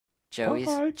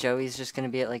Joey's just gonna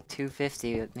be at like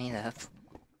 250 with me up.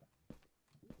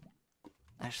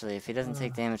 Actually, if he doesn't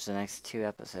take damage the next 2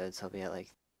 episodes, he'll be at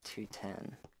like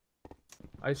 210.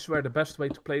 I swear the best way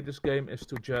to play this game is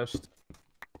to just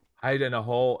hide in a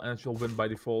hole and you'll win by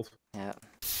default. Yeah.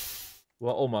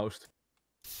 Well, almost.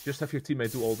 Just have your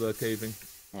teammate do all the caving.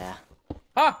 Yeah.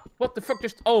 Ah! What the fuck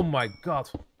just... Oh my god.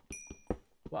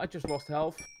 Well, I just lost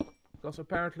health. Because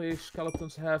apparently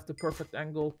skeletons have the perfect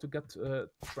angle to get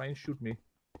try and shoot me.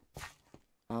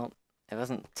 Well, it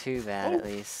wasn't too bad at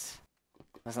least.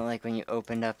 It wasn't like when you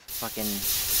opened up fucking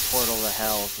Portal to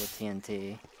Hell with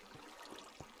TNT.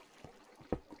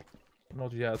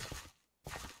 Not yet.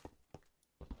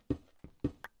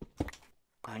 Oh,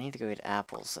 I need to go get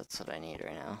apples. That's what I need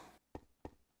right now.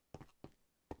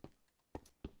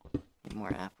 Need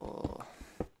more apple.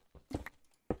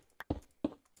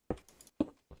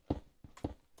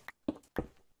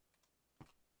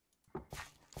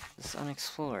 This is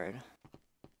unexplored.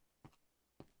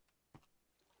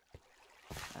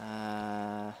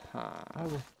 I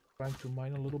will try to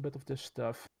mine a little bit of this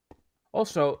stuff.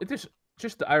 Also, it is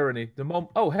just the irony. The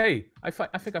oh hey, I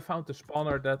think I found the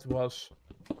spawner that's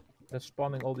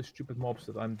spawning all these stupid mobs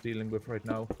that I'm dealing with right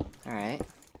now. All right.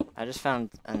 I just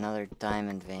found another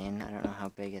diamond vein. I don't know how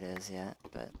big it is yet,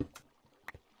 but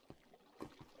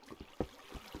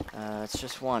it's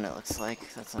just one. It looks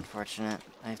like. That's unfortunate.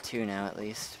 I have 2 now at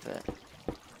least, but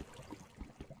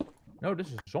no, this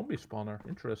is a zombie spawner.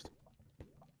 Interesting.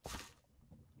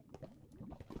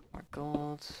 more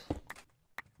gold.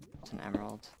 It's an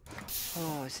emerald.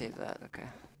 Oh, I saved that. Okay.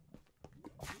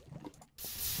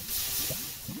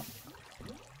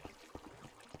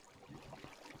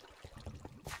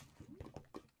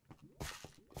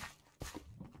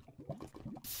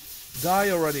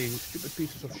 Die already, you stupid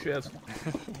pieces of shit.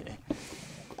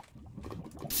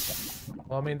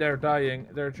 Well, I mean, they're dying.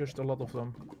 There are just a lot of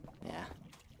them. Yeah.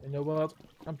 You know what?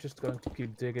 I'm just going to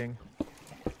keep digging.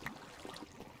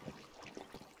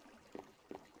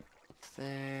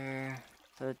 There.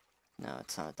 So, no,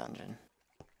 it's not a dungeon.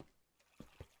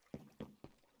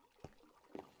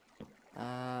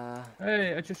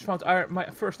 Hey, I just found my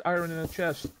first iron in a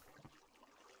chest.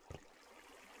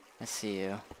 I see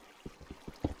you.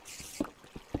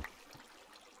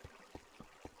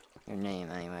 Your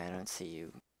name, anyway. I don't see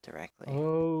you directly.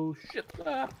 Oh shit!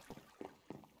 Ah.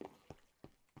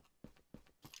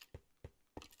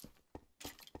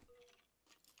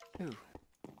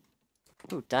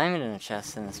 Ooh, diamond in a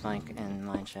chest in this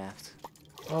mine shaft.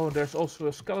 Oh, there's also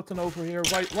a skeleton over here.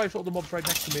 Why is all the mobs right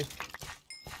next to me?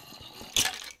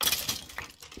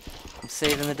 I'm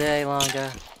saving the day,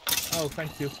 Longa. Oh,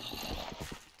 thank you.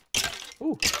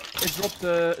 Ooh, it dropped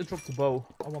the bow.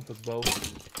 I want that bow.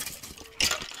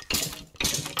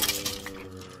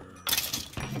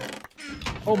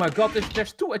 Oh my god,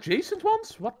 there's 2 adjacent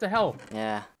ones? What the hell?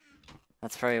 Yeah,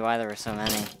 that's probably why there were so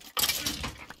many.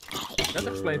 That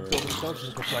explains all the skeletons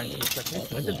that were trying to attack me.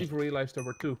 I didn't even realize there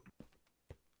were 2.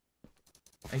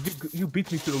 And you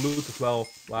beat me to the loot as well.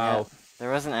 Wow. Yeah,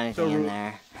 there wasn't anything in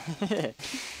there.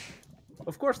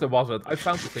 Of course there wasn't. I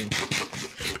found the thing.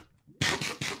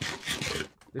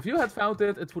 If you had found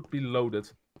it, it would be loaded.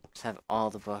 Just have all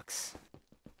the books.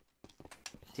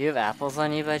 Do you have apples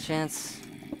on you by chance?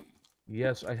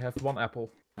 Yes, I have 1 apple.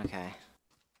 Okay.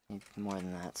 I need more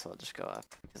than that, so I'll just go up.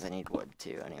 Because I need wood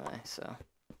too, anyway, so.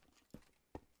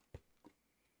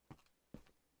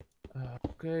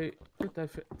 Okay, did I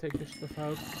take this stuff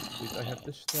out? Did I have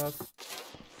this stuff?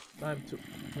 Time to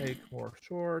make more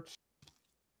swords.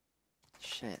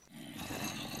 Shit.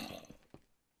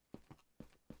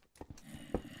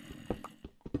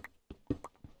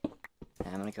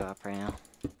 Yeah, I'm gonna go up right now.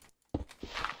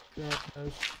 God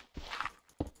knows.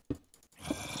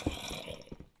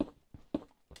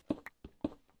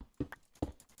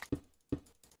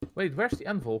 Wait, where's the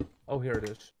anvil? Oh, here it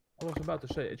is. I was about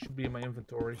to say it should be in my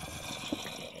inventory.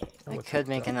 I could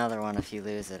make another one if you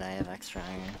lose it. I have extra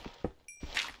iron.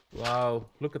 Wow,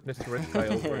 look at Mr. Rich Guy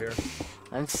over here.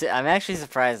 I'm actually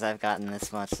surprised I've gotten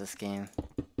this much this game.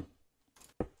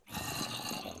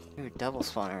 Ooh, double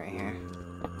spawner right here.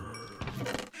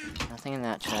 Nothing in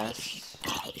that chest.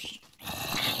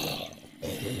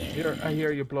 Here, I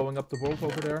hear you blowing up the wolf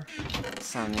over there.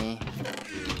 It's not me.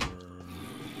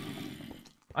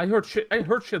 I heard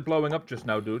shit blowing up just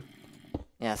now, dude.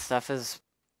 Yeah, stuff is...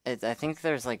 I think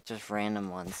there's like just random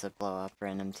ones that blow up,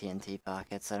 random TNT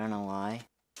pockets. I don't know why.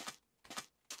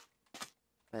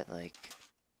 But like...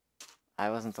 I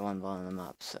wasn't the one blowing them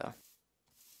up, so...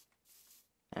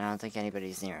 And I don't think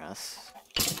anybody's near us.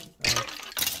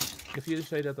 If you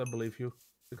say that, I believe you.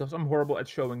 Because I'm horrible at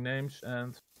showing names,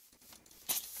 and...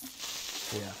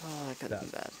 Yeah. Oh, that could have been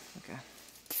bad. Okay.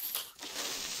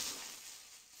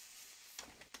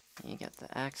 You get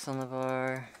the axe on the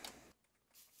bar.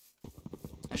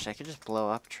 Actually, I could just blow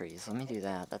up trees. Let me do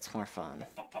that. That's more fun.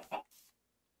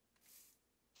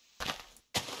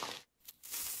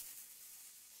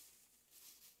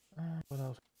 What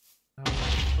else?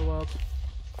 Go out.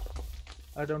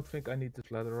 I don't think I need this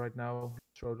ladder right now.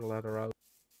 Throw the ladder out.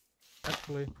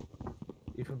 Actually,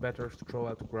 even better is to throw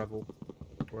out the gravel.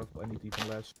 Gravel I need even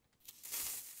less.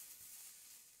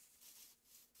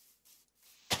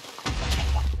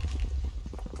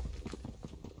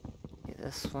 Do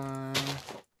this one.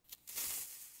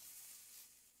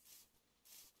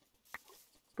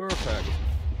 Perfect.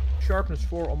 Sharpness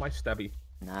 4 on my stabby.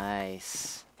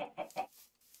 Nice.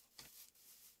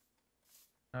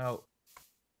 Now,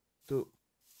 to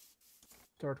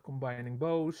start combining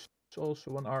bows, it's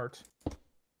also an art.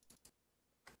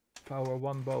 Power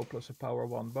 1 bow plus a power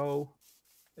 1 bow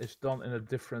is done in a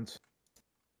different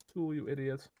tool, you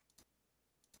idiot.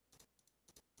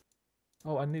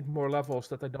 Oh, I need more levels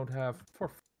that I don't have, for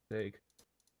f***'s sake.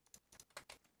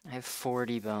 I have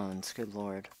 40 bones, good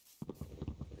lord.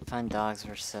 Find dogs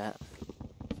were set.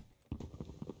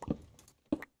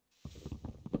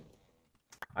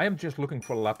 I am just looking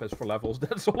for lapis for levels,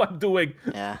 that's all I'm doing.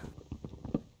 Yeah.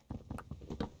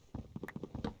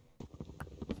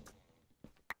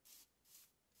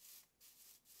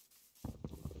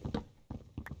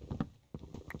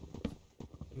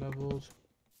 Levels.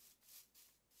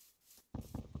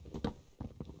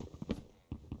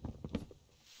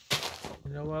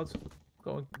 You know what?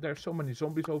 There's so many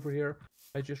zombies over here.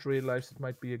 I just realized it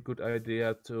might be a good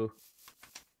idea to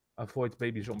avoid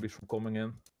baby zombies from coming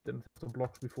in. Didn't have the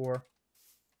blocks before.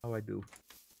 Now I do.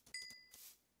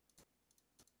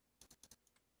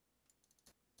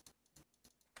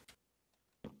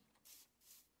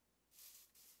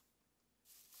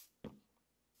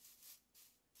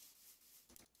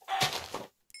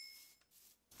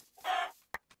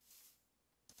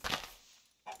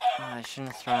 Oh, I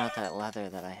shouldn't have thrown out that leather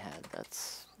that I had.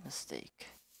 That's a mistake.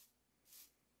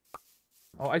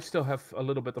 Oh, I still have a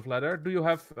little bit of leather. Do you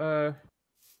have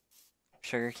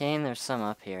Sugarcane? There's some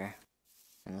up here.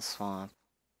 In the swamp.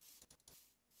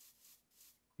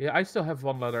 Yeah, I still have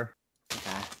 1 leather. Okay.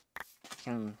 I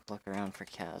can look around for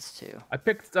cows too. I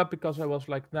picked it up because I was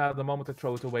like, nah, the moment I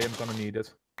throw it away, I'm gonna need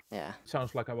it. Yeah.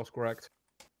 Sounds like I was correct.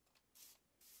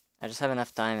 I just have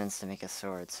enough diamonds to make a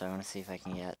sword, so I want to see if I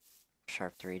can get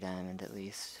sharp 3 diamond at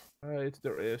least. Alright,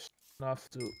 there is enough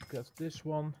to get this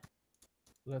one.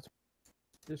 Let's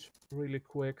this really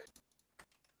quick.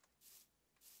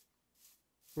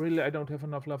 Really, I don't have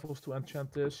enough levels to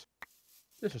enchant this.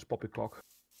 This is poppycock.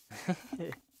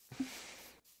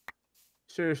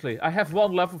 Seriously, I have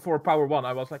 1 level for power 1.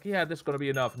 I was like, yeah, this is gonna be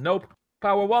enough. Nope.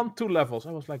 Power 1, 2 levels.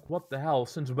 I was like, what the hell?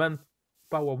 Since when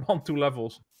power 1, 2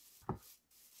 levels?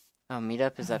 Oh,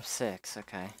 meetup is up 6,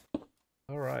 okay.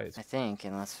 Alright. I think,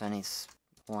 unless Fenny's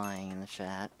lying in the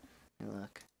chat. Let me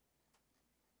look.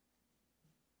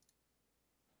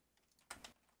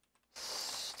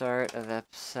 Start of Ep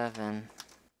 7.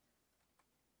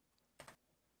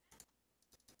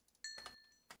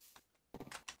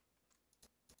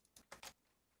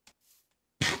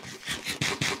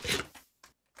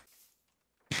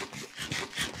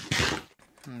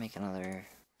 Make another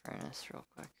furnace real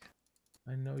quick.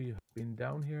 I know you've been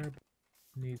down here,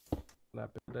 but need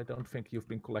lapis. I don't think you've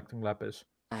been collecting lapis.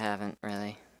 I haven't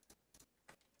really.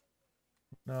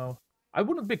 No. I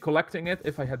wouldn't be collecting it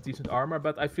if I had decent armor,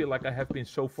 but I feel like I have been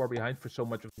so far behind for so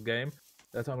much of the game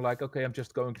that I'm like, okay, I'm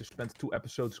just going to spend 2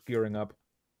 episodes gearing up.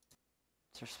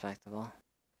 It's respectable.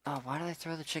 Oh, why did I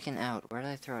throw the chicken out? Where did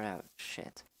I throw it out?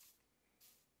 Shit.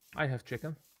 I have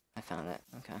chicken. I found it.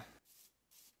 Okay.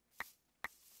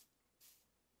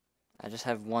 I just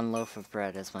have 1 loaf of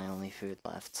bread as my only food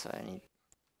left, so I need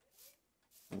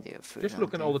to get food. Just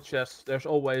look in all the chests. There's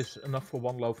always enough for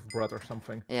 1 loaf of bread or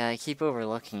something. Yeah, I keep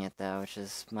overlooking it though, which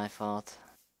is my fault.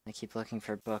 I keep looking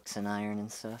for books and iron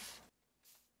and stuff.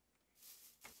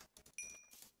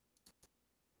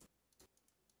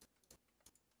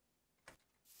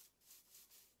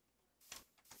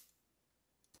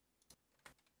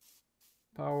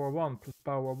 Power 1 plus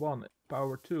power 1 is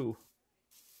power 2.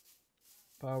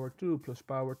 Power 2 plus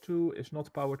power 2 is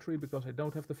not power 3 because I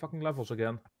don't have the fucking levels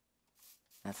again.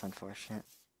 That's unfortunate.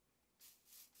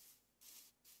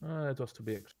 It was too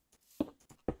big.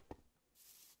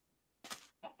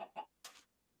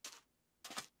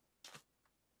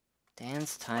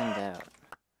 Dan's timed out.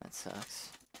 That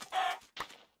sucks.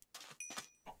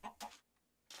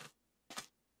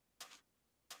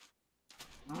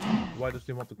 Why does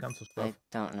he want to cancel stuff? I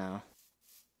don't know.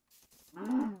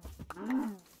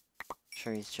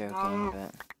 sure he's joking,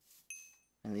 but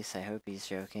at least I hope he's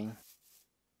joking.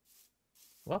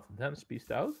 What? Dance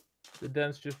pieced out? Did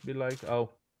Dance just be like, oh,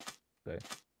 okay.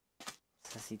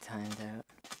 Says he timed out.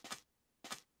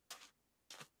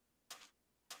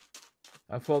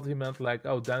 I thought he meant like,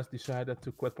 oh, Dance decided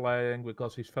to quit playing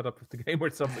because he's fed up with the game or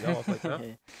something. I was like, huh?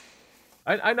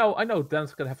 I know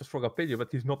Dance can have a strong opinion, but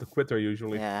he's not a quitter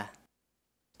usually. Yeah,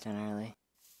 generally.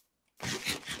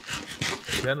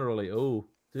 Generally, oh,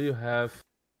 do you have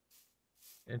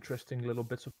interesting little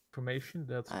bits of information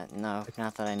that... No,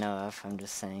 not that I know of. I'm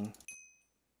just saying.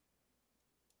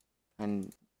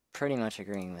 I'm pretty much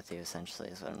agreeing with you, essentially,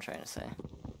 is what I'm trying to say.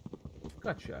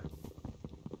 Gotcha.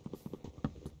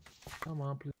 Come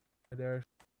on, please. There's...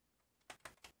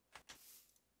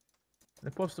 On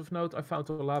a positive note, I found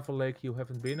a lava lake you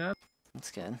haven't been at.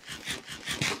 That's good.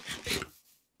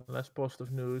 Less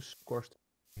positive news, of course,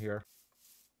 here.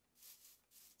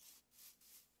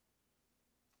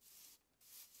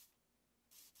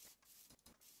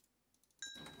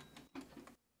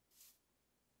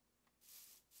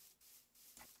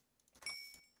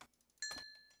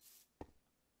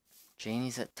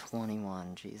 Janie's at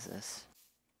 21, Jesus.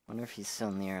 Wonder if he's still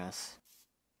near us.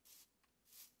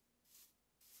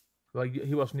 Well,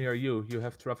 he was near you. You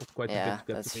have traveled quite a bit to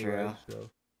get that's to me, true. right? So.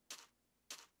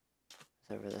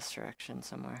 It's over this direction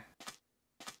somewhere.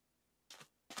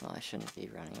 Well, I shouldn't be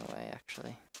running away,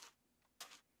 actually.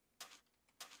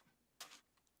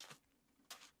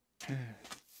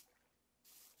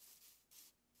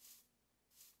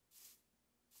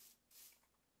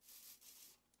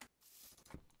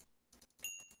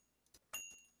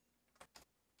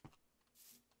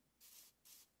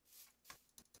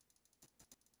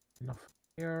 Enough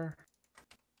here.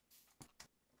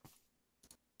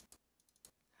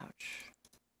 Ouch.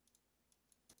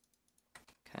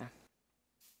 Okay.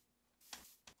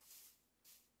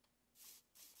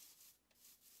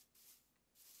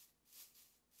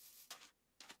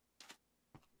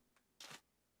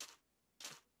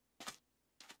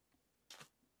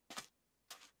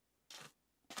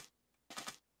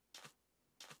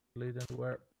 Lead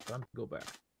anywhere. Time to go back.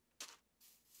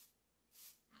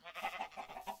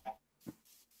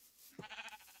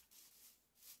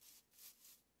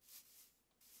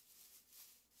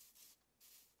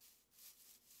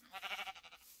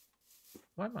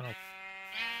 Why am I not?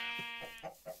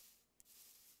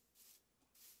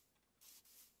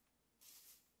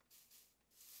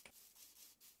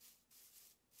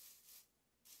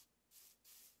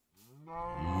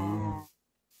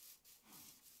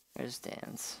 There's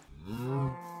Dan's.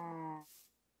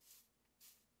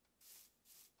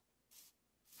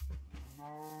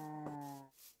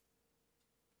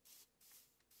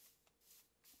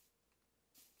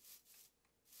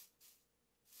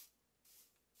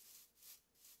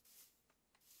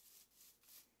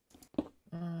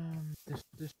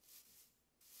 This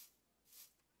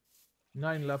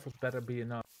 9 levels better be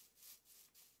enough.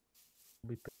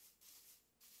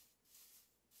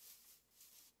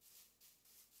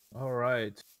 All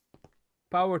right.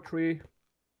 Power 3,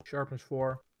 sharpness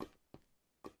 4.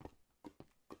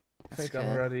 I think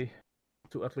I'm ready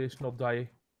to at least not die.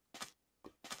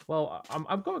 Well,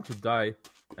 I'm going to die,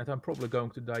 and I'm probably going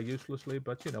to die uselessly,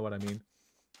 but you know what I mean.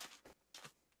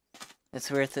 It's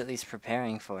worth at least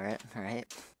preparing for it, right?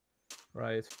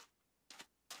 Right.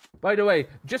 By the way,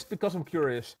 just because I'm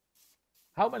curious,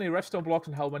 how many redstone blocks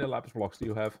and how many lapis blocks do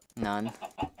you have? None.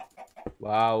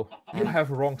 Wow, you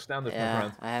have wrong standards, my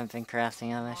friend. I haven't been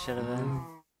crafting them. I should have been.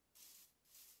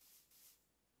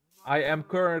 I am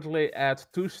currently at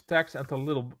 2 stacks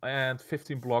and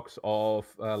 15 blocks of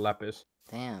lapis.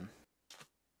 Damn.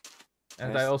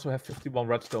 And I also have 51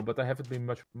 redstone, but I haven't been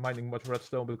mining much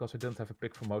redstone because I didn't have a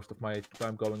pick for most of my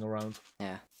time going around.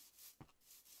 Yeah.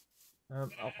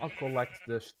 I'll collect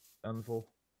this anvil.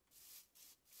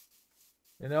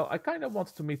 You know, I kind of want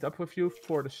to meet up with you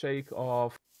for the sake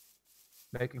of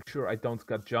making sure I don't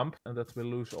get jumped and that we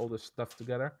lose all this stuff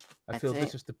together. I feel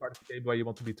this is the part of the game where you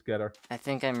want to be together. I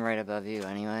think I'm right above you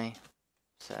anyway.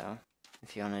 So,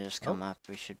 if you want to just come up,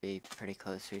 we should be pretty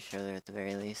close to each other at the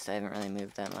very least. I haven't really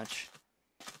moved that much.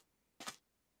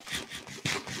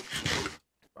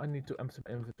 I need to empty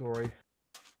my inventory.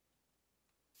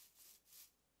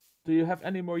 Do you have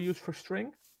any more use for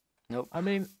string? Nope.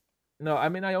 No,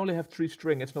 I only have 3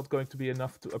 string. It's not going to be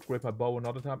enough to upgrade my bow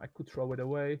another time. I could throw it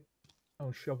away.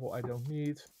 Oh, shovel I don't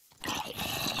need.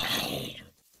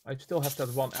 I still have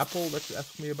that 1 apple that you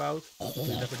asked me about. We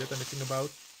never did anything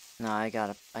about. No, I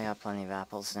got plenty of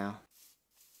apples now.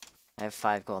 I have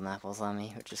 5 golden apples on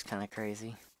me, which is kind of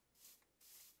crazy.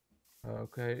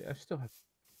 Okay, I still have...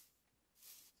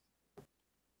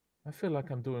 I feel like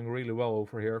I'm doing really well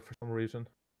over here for some reason.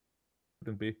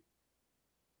 Couldn't be.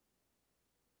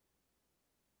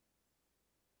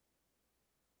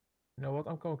 You know what?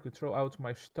 I'm going to throw out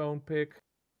my stone pick.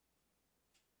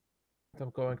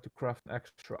 I'm going to craft an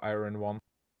extra iron one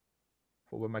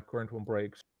for when my current one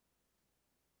breaks.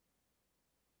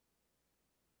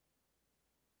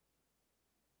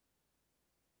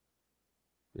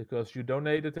 Because you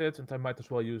donated it, and I might as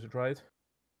well use it, right?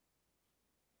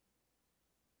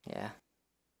 Yeah.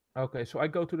 Okay, so I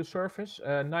go to the surface,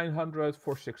 900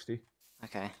 for 60.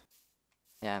 Okay.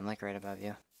 Yeah, I'm like right above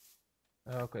you.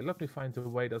 Okay, let me find a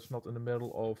way that's not in the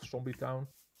middle of Zombie Town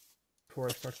before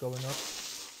I start going up.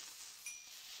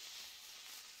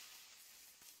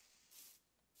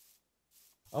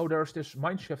 Oh, there's this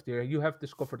mineshaft here. You have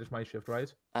discovered this mineshaft,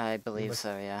 right? I believe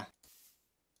so, yeah.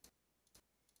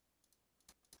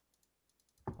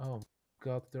 Oh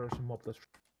god, there's a mob that's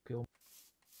kill me.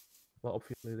 Well,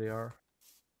 obviously they are.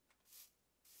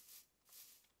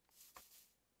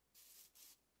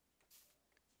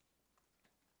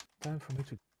 Time for me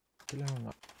to kill him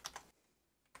up.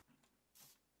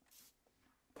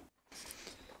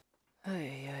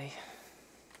 Ay, ay.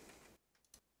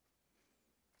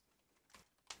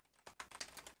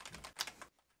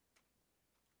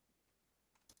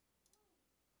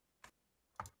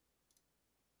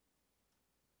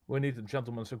 We need a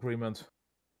gentleman's agreement.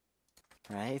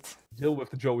 Right? Deal with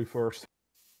the Joey first.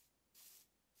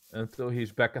 Until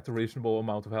he's back at a reasonable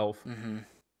amount of health. Mm-hmm.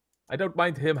 I don't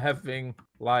mind him having,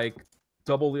 like,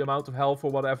 double the amount of health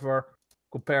or whatever,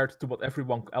 compared to what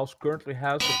everyone else currently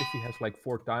has. But if he has, like,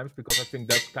 4 times, because I think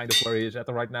that's kind of where he is at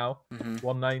right now.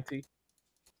 190.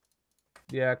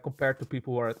 Yeah, compared to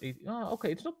people who are at 80. Oh,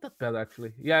 okay, it's not that bad,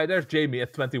 actually. Yeah, there's Jamie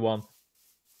at 21.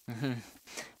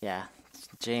 Yeah,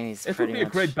 Jamie's It pretty would be a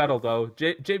much... great battle, though.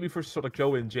 Jamie versus sort of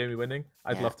Joey and Jamie winning.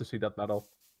 I'd Yeah. love to see that battle.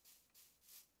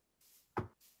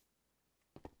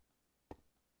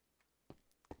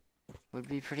 Would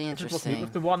be pretty If it was me interesting.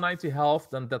 with the 190 health,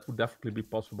 then that would definitely be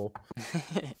possible.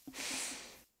 I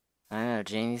don't know,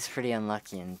 Jamie's pretty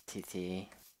unlucky in TT.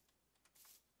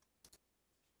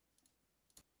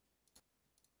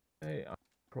 Okay, I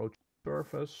approach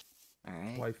surface.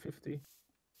 Alright. Y50.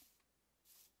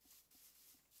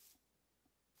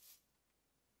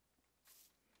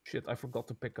 Shit, I forgot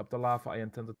to pick up the lava I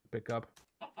intended to pick up.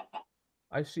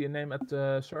 I see a name at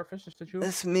the surface, is that you?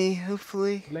 That's me,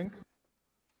 hopefully. Blink?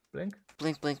 Blink?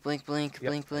 Blink, blink, blink, blink, Yep.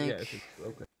 blink, blink. Yeah, it's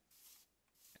okay.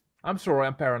 I'm sorry,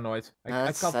 I'm paranoid. No,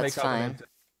 I can't make out the name.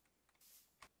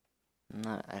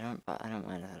 No, I don't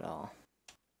mind it at all.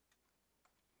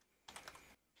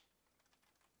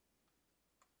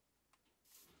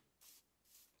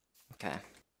 Okay.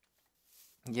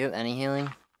 Do you have any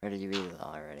healing? Or did you eat it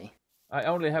all already? I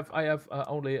have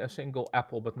only a single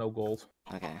apple, but no gold.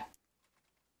 Okay.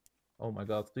 Oh my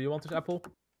god, do you want this apple?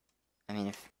 I mean,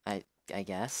 if I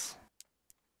guess.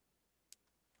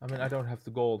 I mean, I don't have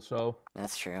the gold, so...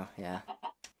 That's true, yeah.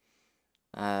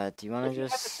 Do you want to If you have a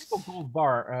just... single gold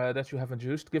bar that you haven't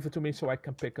used, give it to me so I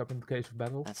can pick up in case of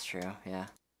battle. That's true, yeah.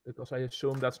 Because I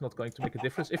assume that's not going to make a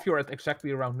difference. If you're at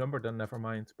exactly a round number, then never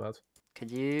mind, but...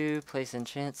 Could you place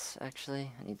enchants,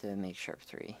 actually? I need to make sharp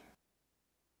 3.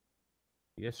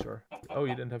 Yes, sir. Oh,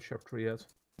 you didn't have sharp 3 yet.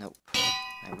 Nope.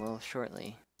 I will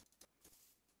shortly.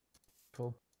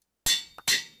 Cool.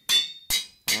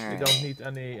 Alright. You don't need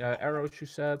any arrows, you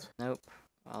said? Nope.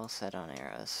 All set on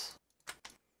arrows.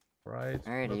 Right.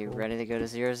 Alright, are you ready to go to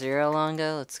 0-0,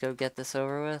 Longo? Let's go get this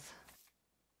over with.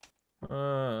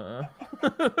 I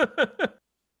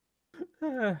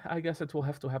guess it will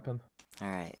have to happen.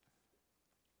 Alright.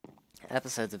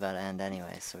 Episode's about to end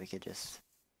anyway, so we could just...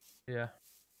 Yeah.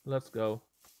 Let's go.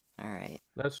 Alright.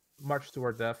 Let's march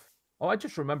toward death. Oh, I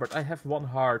just remembered. I have 1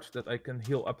 heart that I can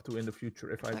heal up to in the future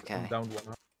if I am down 1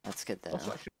 heart. That's good then.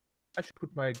 Also, I should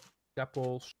put my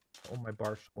apples on my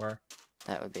bar square.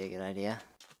 That would be a good idea.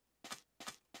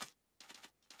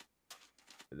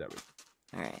 There we go.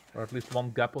 Alright. Or at least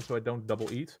 1 gapple so I don't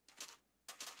double eat.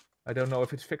 I don't know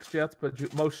if it's fixed yet, but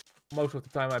most of the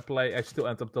time I play, I still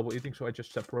end up double eating, so I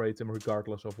just separate them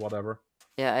regardless of whatever.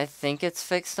 Yeah, I think it's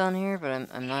fixed on here, but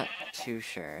I'm not too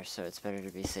sure, so it's better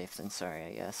to be safe than sorry,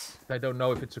 I guess. I don't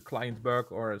know if it's a client bug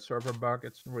or a server bug.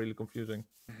 It's really confusing.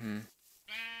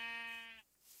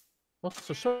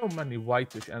 Also, so many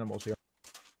whitish animals here.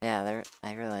 Yeah,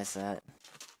 I realize that.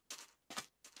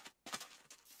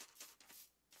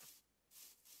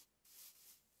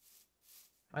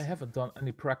 I haven't done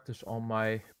any practice on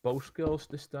my bow skills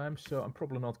this time, so I'm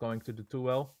probably not going to do too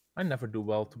well. I never do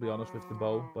well, to be honest, with the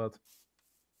bow, but...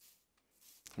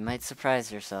 You might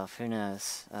surprise yourself. Who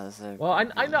knows? Well,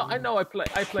 I know. I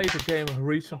played the game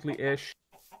recently-ish.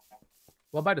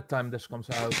 Well, by the time this comes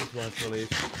out, it was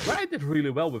released. But I did really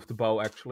well with the bow, actually.